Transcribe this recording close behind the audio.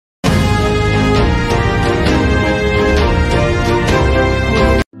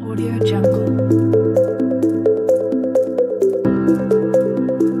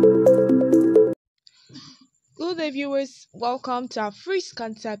welcome to our Free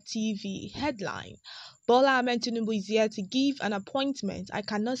Concept TV headline. Bola Tinubu is here to give an appointment. I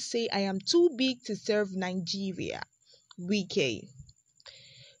cannot say I am too big to serve Nigeria. Wike.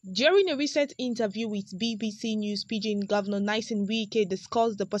 During a recent interview with BBC News Pidgin, Governor Nyson Wike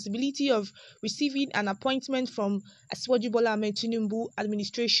discussed the possibility of receiving an appointment from Bola Tinubu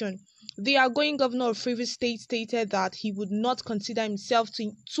administration. The outgoing governor of Çrïes State stated that he would not consider himself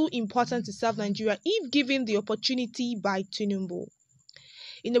too important to serve Nigeria if given the opportunity by Tinubu.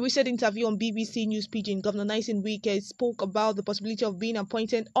 In a recent interview on BBC News Pidgin, Governor Nyson Wike spoke about the possibility of being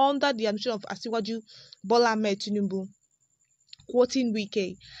appointed under the administration of Bola Tinubu. Quoting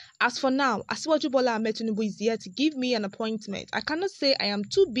Wike, "As for now, Bola Tinubu is here to give me an appointment. I cannot say I am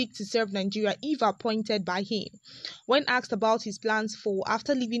too big to serve Nigeria if appointed by him." When asked about his plans for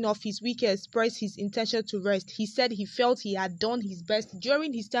after leaving office, Wike expressed his intention to rest. He said he felt he had done his best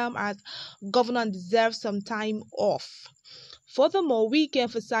during his term as governor and deserved some time off. Furthermore, Wike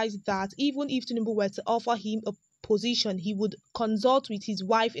emphasized that even if Tinubu were to offer him a position, he would consult with his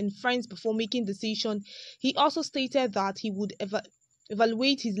wife and friends before making decision. He also stated that he would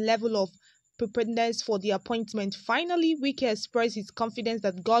evaluate his level of preparedness for the appointment. Finally, Wike expressed his confidence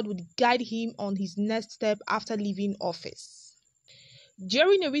that God would guide him on his next step after leaving office.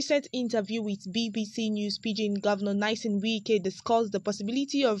 During a recent interview with BBC News Pidgin, Governor Nyson Wike discussed the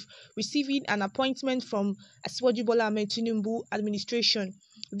possibility of receiving an appointment from Bola Tinubu administration.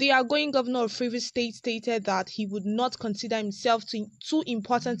 The outgoing governor of Çrïes State stated that he would not consider himself too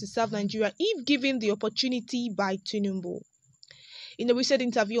important to serve Nigeria if given the opportunity by Tinubu. In a recent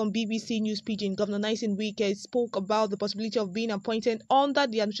interview on BBC News Pidgin, Governor Nyson Wike spoke about the possibility of being appointed under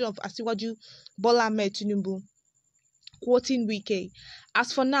the administration of Bola Tinubu. Quoting Wike,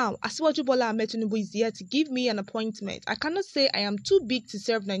 "As for now, Bola Tinubu is here to give me an appointment. I cannot say I am too big to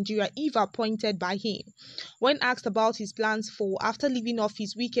serve Nigeria if appointed by him." When asked about his plans for after leaving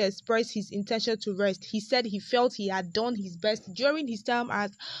office, Wike expressed his intention to rest. He said he felt he had done his best during his term as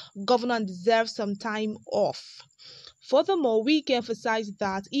governor and deserved some time off. Furthermore, Wike emphasized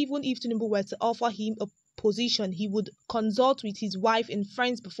that even if Tinubu were to offer him a position, he would consult with his wife and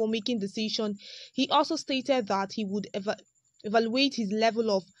friends before making decision. He also stated that he would evaluate his level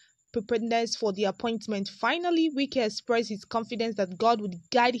of preparedness for the appointment. Finally, Wike expressed his confidence that God would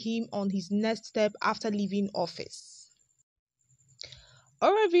guide him on his next step after leaving office.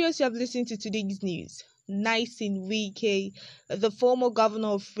 Alright, viewers, you have listened to today's news. Nyson Wike, the former governor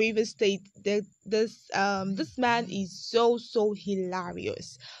of Çrïes State, this man is so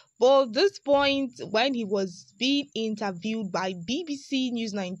hilarious. But at this point, when he was being interviewed by BBC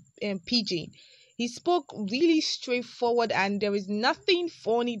News 9 Pidgin, he spoke really straightforward, and there is nothing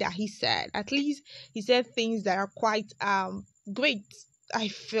funny that he said. At least he said things that are quite great. I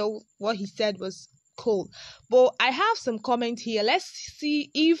feel what he said was cool. But I have some comments here. Let's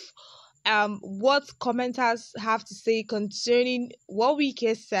see if what commenters have to say concerning what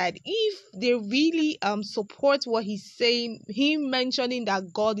Wike said, if they really support what he's saying, him mentioning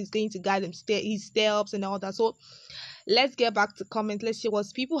that God is going to guide him his steps and all that. So let's get back to comment. Let's see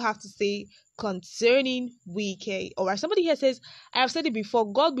what people have to say concerning Wike. Alright, somebody here says, "I have said it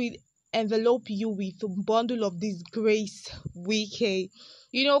before, God will envelope you with a bundle of disgrace, Wike."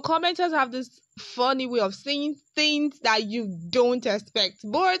 You know, commenters have this funny way of saying things that you don't expect.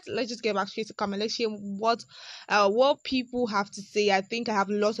 But let's just get back straight to comment. Let's hear what people have to say. I think I have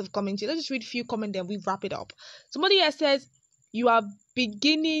lots of comments here. Let's just read a few comments, then we wrap it up. Somebody here says, you are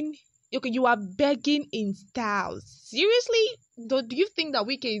begging in styles. Seriously? Do you think that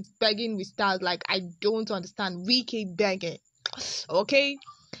Wike is begging with styles? Like, I don't understand. Wike begging. Okay,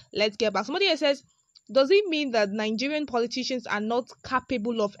 let's get back. Somebody here says, does it mean that Nigerian politicians are not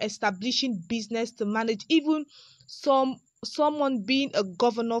capable of establishing business to manage? Even someone being a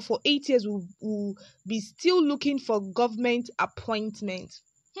governor for 8 years will be still looking for government appointment.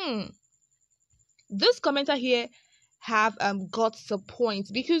 This commenter here have got some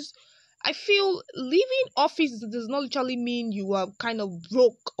points, because I feel leaving office does not literally mean you are kind of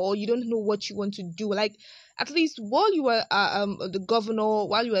broke or you don't know what you want to do. Like, at least while you were the governor,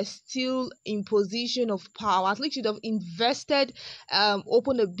 while you were still in position of power, at least you'd have invested,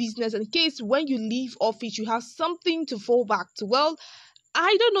 open a business in case when you leave office you have something to fall back to. Well,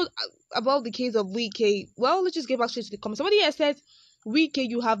 I don't know about the case of Wike. Well, let's just get back straight to the comments. Somebody here said, "Wike,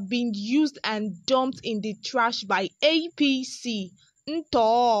 you have been used and dumped in the trash by APC.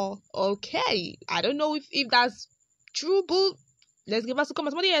 Okay, I don't know if that's true, but let's give us a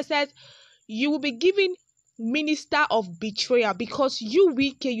comment. Somebody here said, "You will be given minister of betrayal because you,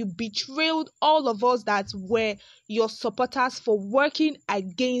 Wike, you betrayed all of us that were your supporters for working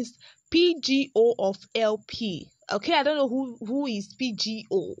against PGO of LP." Okay, I don't know who is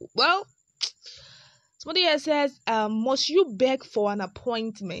PGO. Well, somebody else says, must you beg for an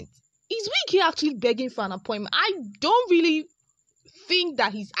appointment? Is Wike actually begging for an appointment? I don't really think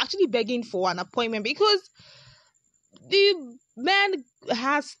that he's actually begging for an appointment, because the man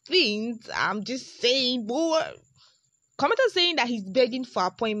has things. I'm just saying, boy. Commenters saying that he's begging for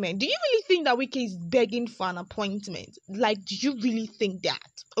appointment. Do you really think that Wike is begging for an appointment? Like, do you really think that?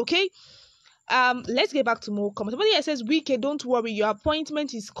 Okay. Let's get back to more comments. Somebody here says, Wike, don't worry, your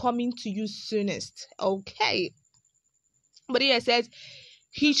appointment is coming to you soonest. Okay. Somebody here says,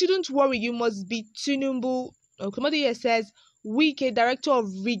 he shouldn't worry, you must be Tinubu. Okay. Somebody here says, Wike, director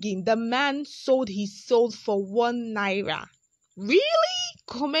of rigging, the man sold his soul for 1 naira. Really?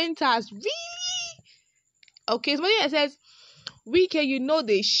 Commenters, really? Okay. Somebody here says, Wike, you know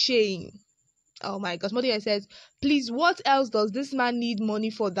the shame. Oh my gosh. Somebody here says, please, what else does this man need money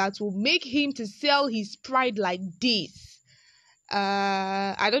for that will make him to sell his pride like this?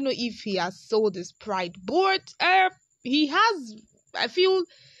 I don't know if he has sold his pride, but he has. I feel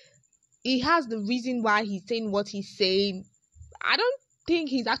he has the reason why he's saying what he's saying. I don't think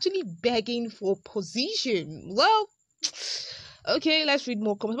he's actually begging for position. Well, okay, let's read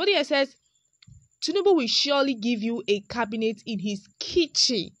more comments. Somebody here says, Tinubu will surely give you a cabinet in his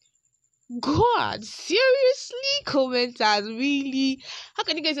kitchen. God, seriously, commenters, really? How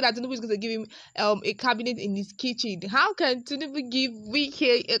can you guys say that Tinubu is going to give him a cabinet in his kitchen? How can Tinubu give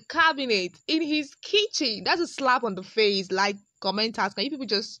Wike a cabinet in his kitchen? That's a slap on the face. Like, commenters, can you people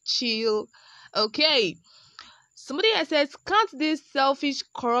just chill? Okay. Somebody else says, can't this selfish,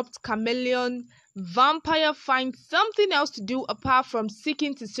 corrupt chameleon vampire find something else to do apart from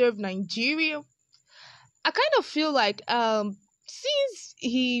seeking to serve Nigeria? I kind of feel like since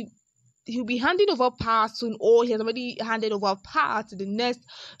he'll be handing over power soon, or he has already handed over power to the next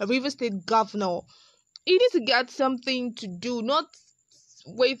Rivers State governor, he needs to get something to do, not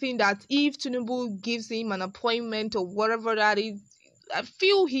waiting that if Tinubu gives him an appointment or whatever that is. I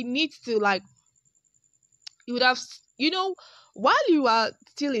feel he needs to, like, he would have, while you are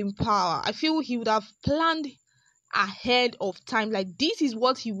still in power, I feel he would have planned ahead of time, like this is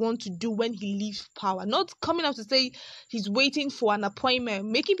what he wants to do when he leaves power, not coming out to say he's waiting for an appointment,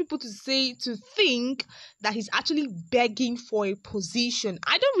 making people to think that he's actually begging for a position.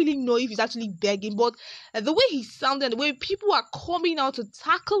 I don't really know if he's actually begging, but the way he sounded, the way people are coming out to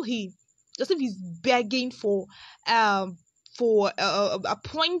tackle him, just if he's begging for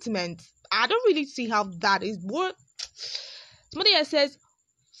appointment. I don't really see how that is. What somebody else says,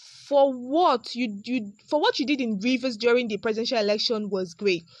 for what you did in Rivers during the presidential election was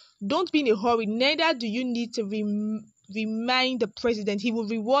great. Don't be in a hurry. Neither do you need to remind the president. He will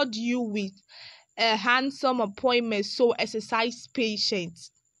reward you with a handsome appointment. So exercise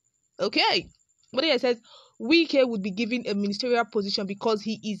patience. Okay. But it says Wike would be given a ministerial position because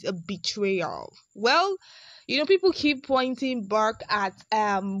he is a betrayer. Well, people keep pointing back at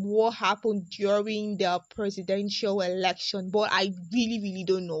what happened during the presidential election, but I really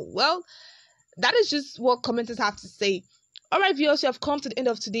don't know. Well, that is just what commenters have to say. Alright, viewers, you have come to the end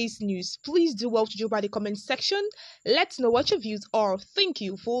of today's news. Please do well to join by the comment section. Let's know what your views are. Thank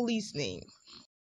you for listening.